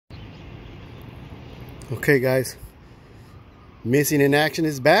Okay guys, Missing in Action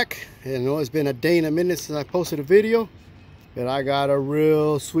is back. I know it's been a day and a minute since I posted a video, but I got a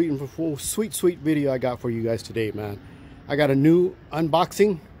real sweet video I got for you guys today, man. I got a new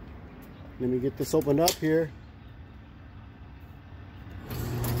unboxing. Let me get this opened up here.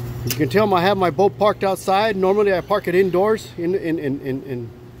 You can tell I have my boat parked outside. Normally I park it indoors in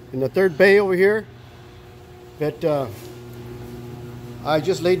the third bay over here, but I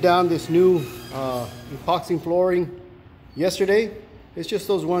just laid down this new epoxy flooring yesterday. It's just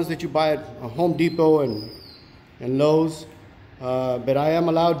those ones that you buy at Home Depot and Lowe's, but I am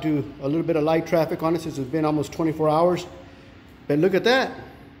allowed to a little bit of light traffic on it since it's been almost 24 hours. But look at that.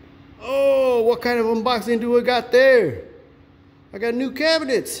 Oh, what kind of unboxing do I got there? I got new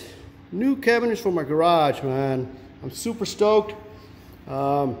cabinets for my garage, man. I'm super stoked.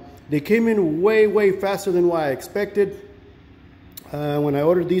 They came in way faster than what I expected. When I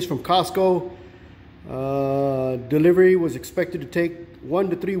ordered these from Costco, delivery was expected to take 1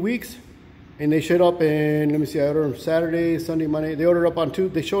 to 3 weeks, and they showed up in, let me see, I ordered them Saturday, Sunday, Monday. They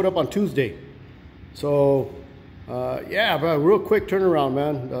showed up on Tuesday. So yeah, but a real quick turnaround,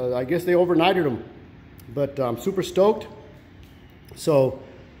 man. I guess they overnighted them, but I'm super stoked. So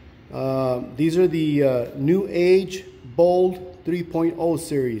these are the New Age Bold 3.0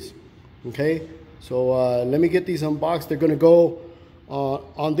 series. Okay, so let me get these unboxed. They're gonna go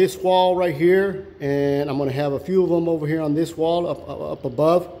on this wall right here, and I'm gonna have a few of them over here on this wall up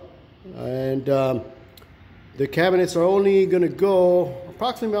above, and the cabinets are only gonna go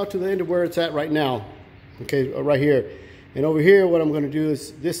approximately out to the end of where it's at right now. Okay, right here. And over here, what I'm gonna do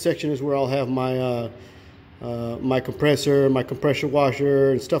is, this section is where I'll have my my compressor, my compressor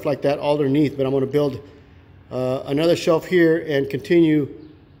washer, and stuff like that all underneath. But I'm gonna build another shelf here and continue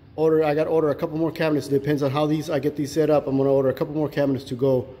I got to order a couple more cabinets. It depends on how I get these set up. I'm going to order a couple more cabinets to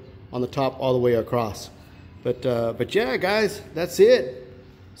go on the top all the way across. But yeah, guys, that's it.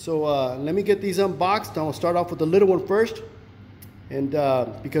 So let me get these unboxed. I'm going to start off with the little one first. And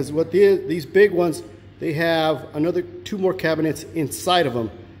because these big ones, they have another 2 more cabinets inside of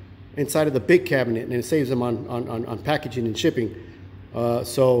them, inside of the big cabinet, and it saves them on packaging and shipping.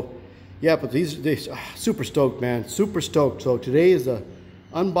 So yeah, but these super stoked, man, super stoked. So today is the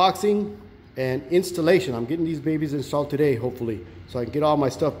unboxing and installation. I'm getting these babies installed today, hopefully, so I can get all my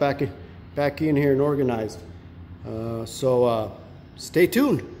stuff back in here and organized. So stay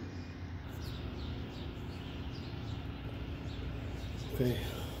tuned. Okay,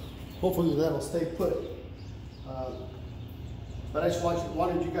 hopefully that'll stay put. But I just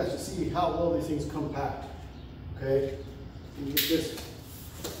wanted you guys to see how well these things compact. Okay, you get this.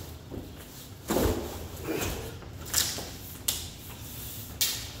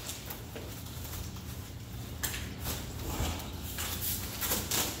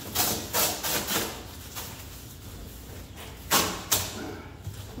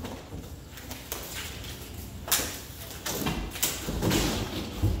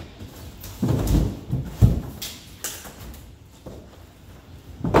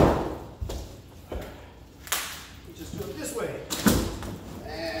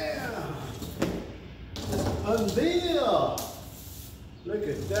 Unveil! Look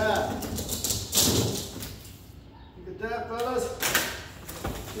at that. Look at that, fellas.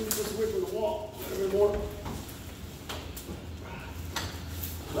 Look at this away from the wall. A little bit more.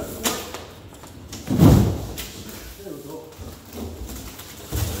 There we go.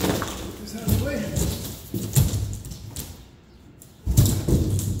 Put this out of the way.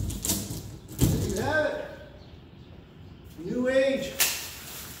 There you have it. New Age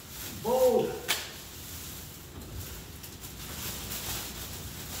Bold.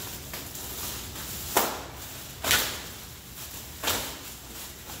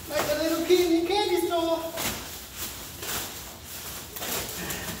 Candy store.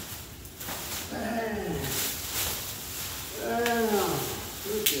 Bam. Bam.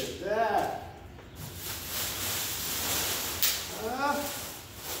 Look at that.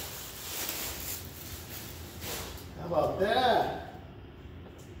 How about that?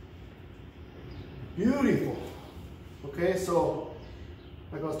 Beautiful. Okay, so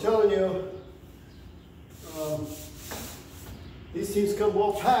like I was telling you, these things come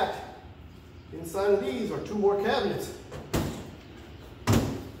well packed. Inside of these are 2 more cabinets.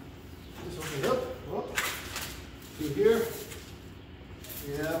 Just open it up. Through here,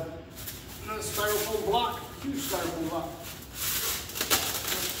 we have another styrofoam block, huge styrofoam block.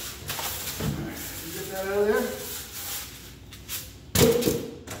 Get that out of there.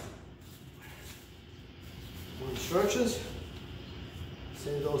 More instructions.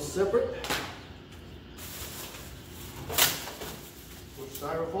 Send those separate. More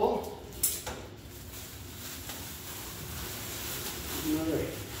styrofoam. Another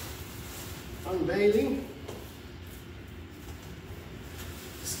unveiling.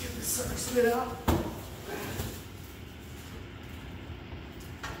 Let's get this sucker slid out.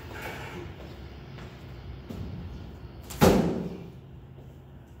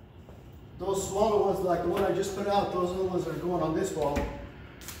 Those smaller ones, like the one I just put out, those are the ones that are going on this wall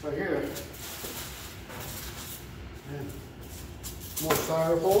right here. And more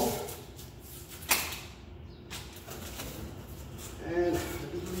styrofoam. And I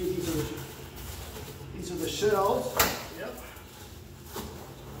do believe these are the shells. Yep.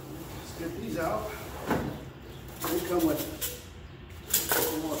 Let's get these out. They come with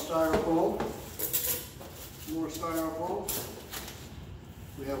more styrofoam. More styrofoam.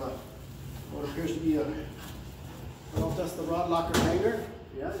 We have what appears to be I don't know if that's the rod locker hanger.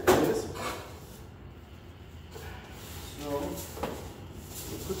 Yeah, it is. So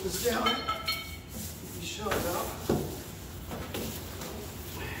we'll put this down. Get these shells out.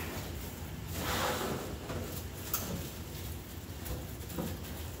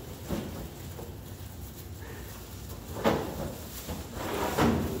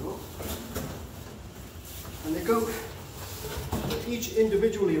 And they come each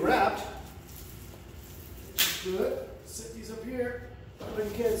individually wrapped. Good. Set these up here. I know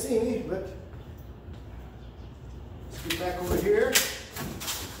you can't see me, but let's get back over here.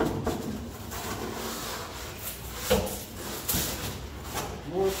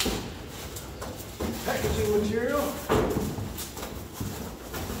 More packaging material.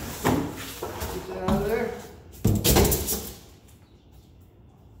 Get that out of there.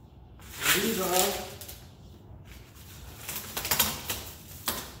 And these are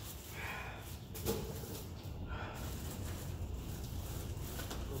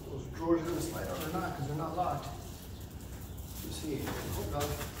drawers going to slide out or not because they're not locked. Let's see. Hold on.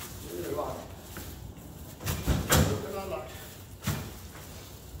 Maybe they're locked. They're not locked.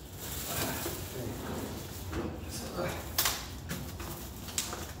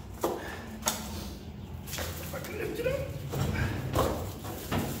 If I can lift it up.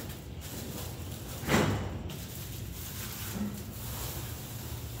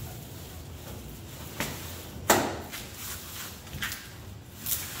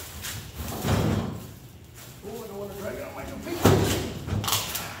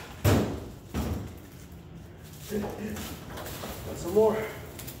 Got some more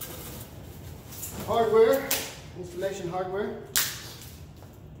hardware, installation hardware.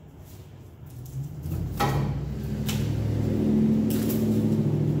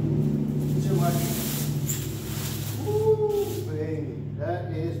 Too much. Ooh, baby,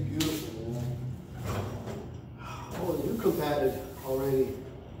 that is beautiful, man. Oh, you compacted already.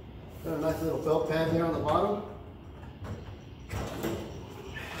 Got a nice little felt pad there on the bottom.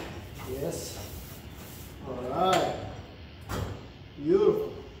 Yes. Alright.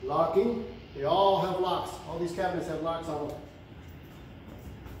 Beautiful. Locking. They all have locks. All these cabinets have locks on them.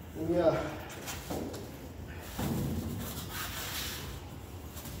 And yeah.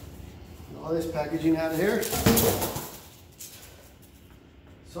 All this packaging out of here.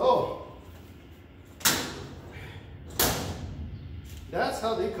 So that's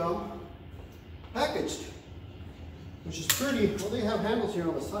how they come packaged. Which is pretty. Well, they have handles here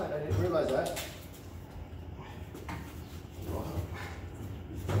on the side. I didn't realize that.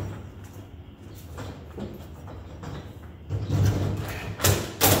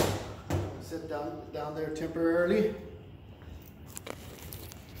 Sit down there temporarily.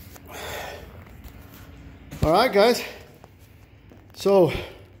 All right, guys. So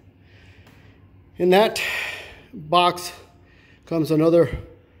in that box comes another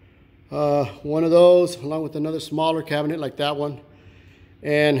one of those, along with another smaller cabinet like that one,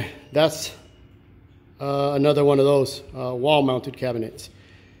 and that's another one of those wall-mounted cabinets.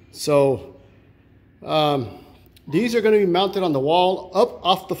 So these are going to be mounted on the wall, up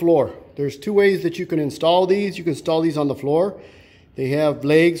off the floor. There's two ways that you can install these. You can install these on the floor. They have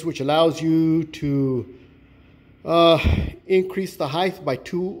legs, which allows you to increase the height by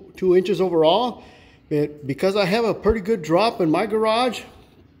two inches overall. But because I have a pretty good drop in my garage,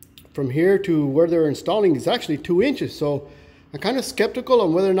 from here to where they're installing is actually 2 inches. So I'm kind of skeptical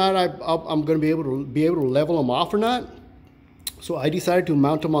on whether or not I'm going to be able to level them off or not. So I decided to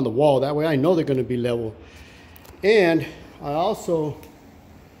mount them on the wall. That way I know they're going to be level. And I also,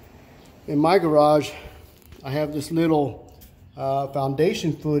 in my garage, I have this little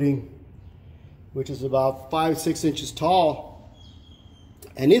foundation footing, which is about 5-6 inches tall,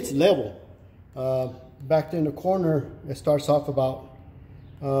 and it's level. Back there in the corner, it starts off about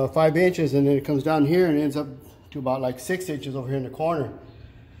 5 inches, and then it comes down here and ends up to about like 6 inches over here in the corner.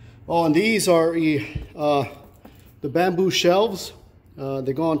 Oh, and these are the bamboo shelves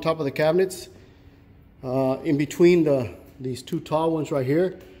They go on top of the cabinets, in between these two tall ones right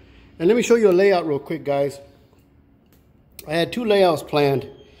here. And let me show you a layout real quick, guys. I had two layouts planned.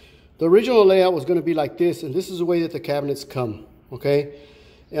 The original layout was going to be like this, and this is the way that the cabinets come, okay?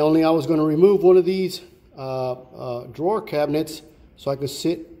 And only I was going to remove one of these drawer cabinets so I could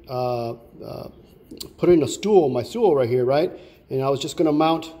sit, put in a stool, my stool right here, right? And I was just going to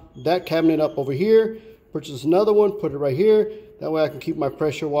mount that cabinet up over here, purchase another one, put it right here. That way I can keep my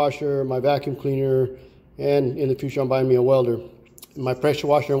pressure washer, my vacuum cleaner, and in the future I'm buying me a welder. My pressure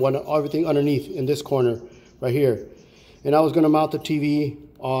washer and everything underneath in this corner right here. And I was going to mount the TV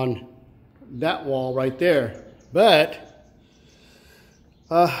on that wall right there. But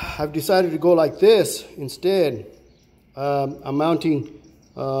I've decided to go like this instead. I'm mounting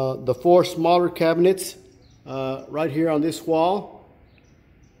the 4 smaller cabinets right here on this wall.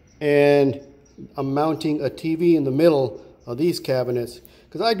 And I'm mounting a TV in the middle of these cabinets.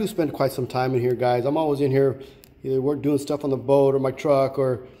 Because I do spend quite some time in here, guys. I'm always in here either doing stuff on the boat or my truck,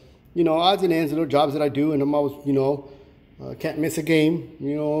 or, you know, odds and ends, little jobs that I do. And I'm always, you know, can't miss a game,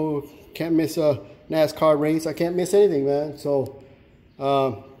 you know, can't miss a NASCAR race. I can't miss anything, man. So,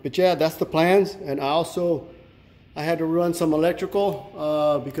 but yeah, that's the plans. And I had to run some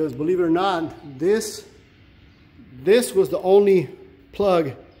electrical because, believe it or not, this was the only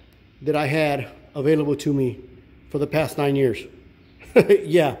plug that I had available to me for the past 9 years.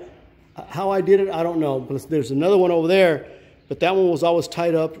 Yeah, how I did it, I don't know. But there's another one over there, but that one was always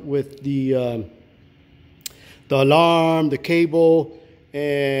tied up with the alarm, the cable,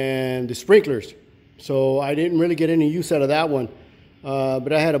 and the sprinklers. So I didn't really get any use out of that one.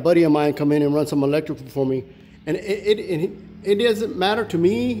 But I had a buddy of mine come in and run some electrical for me. And it doesn't matter to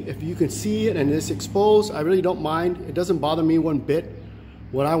me if you can see it and it's exposed. I really don't mind. It doesn't bother me one bit.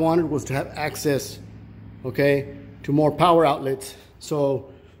 What I wanted was to have access, okay, to more power outlets.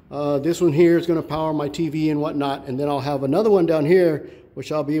 So this one here is going to power my TV and whatnot. And then I'll have another one down here,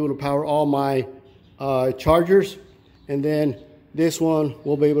 which I'll be able to power all my chargers. And then this one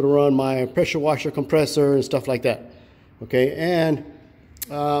will be able to run my pressure washer, compressor, and stuff like that. Okay, and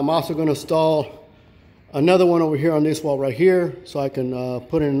I'm also going to install another one over here on this wall right here, so I can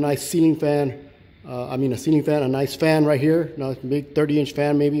put in a nice ceiling fan. A nice fan right here. Now it's a big 30-inch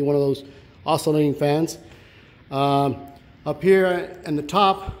fan, maybe one of those oscillating fans. Up here in the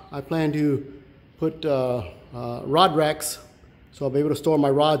top, I plan to put rod racks, so I'll be able to store my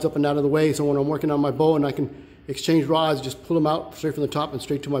rods up and out of the way, so when I'm working on my boat and I can exchange rods, just pull them out straight from the top and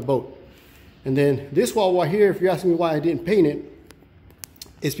straight to my boat. And then this wall right here, if you're asking me why I didn't paint it,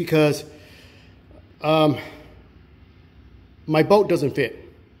 it's because my boat doesn't fit,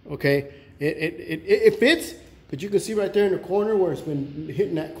 okay? It fits, but you can see right there in the corner where it's been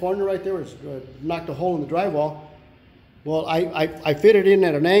hitting that corner right there where it's knocked a hole in the drywall. Well, I fit it in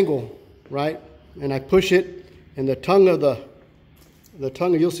at an angle, right? And I push it, and the tongue,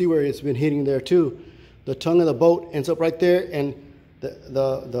 you'll see where it's been hitting there too. The tongue of the boat ends up right there, and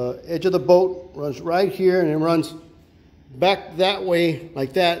the edge of the boat runs right here, and it runs back that way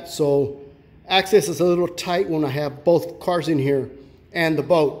like that. So access is a little tight when I have both cars in here and the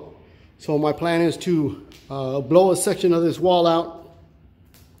boat. So my plan is to blow a section of this wall out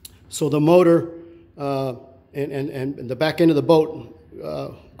so the motor and the back end of the boat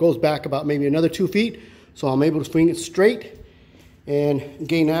goes back about maybe another 2 feet, so I'm able to swing it straight and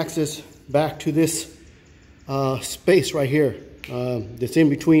gain access back to this space right here that's in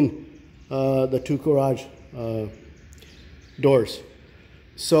between the 2 garage doors.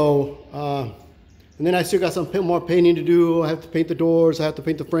 So and then I still got some more painting to do. I have to paint the doors, I have to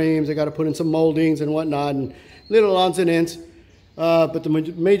paint the frames, I got to put in some moldings and whatnot, and little odds and ends. But the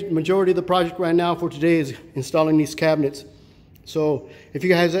majority of the project right now for today is installing these cabinets. So if you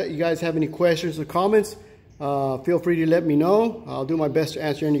guys have any questions or comments, feel free to let me know. I'll do my best to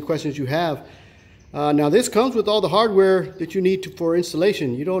answer any questions you have. Now this comes with all the hardware that you need for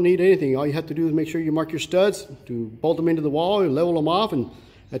installation. You don't need anything. All you have to do is make sure you mark your studs, to bolt them into the wall and level them off, and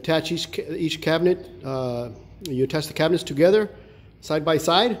attach each cabinet. You attach the cabinets together side by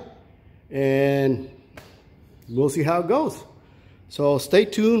side, and we'll see how it goes. So stay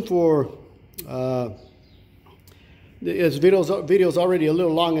tuned for this video's already a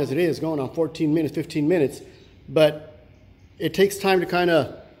little long as it is, going on 14 minutes, 15 minutes, but it takes time to kind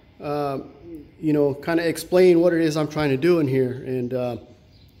of explain what it is I'm trying to do in here, and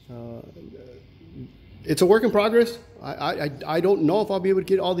it's a work in progress. I don't know if I'll be able to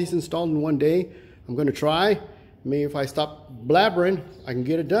get all these installed in one day. I'm going to try. Maybe if I stop blabbering, I can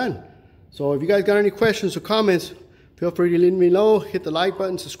get it done. So if you guys got any questions or comments, feel free to let me know. Hit the like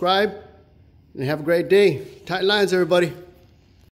button, subscribe, and have a great day. Tight lines, everybody.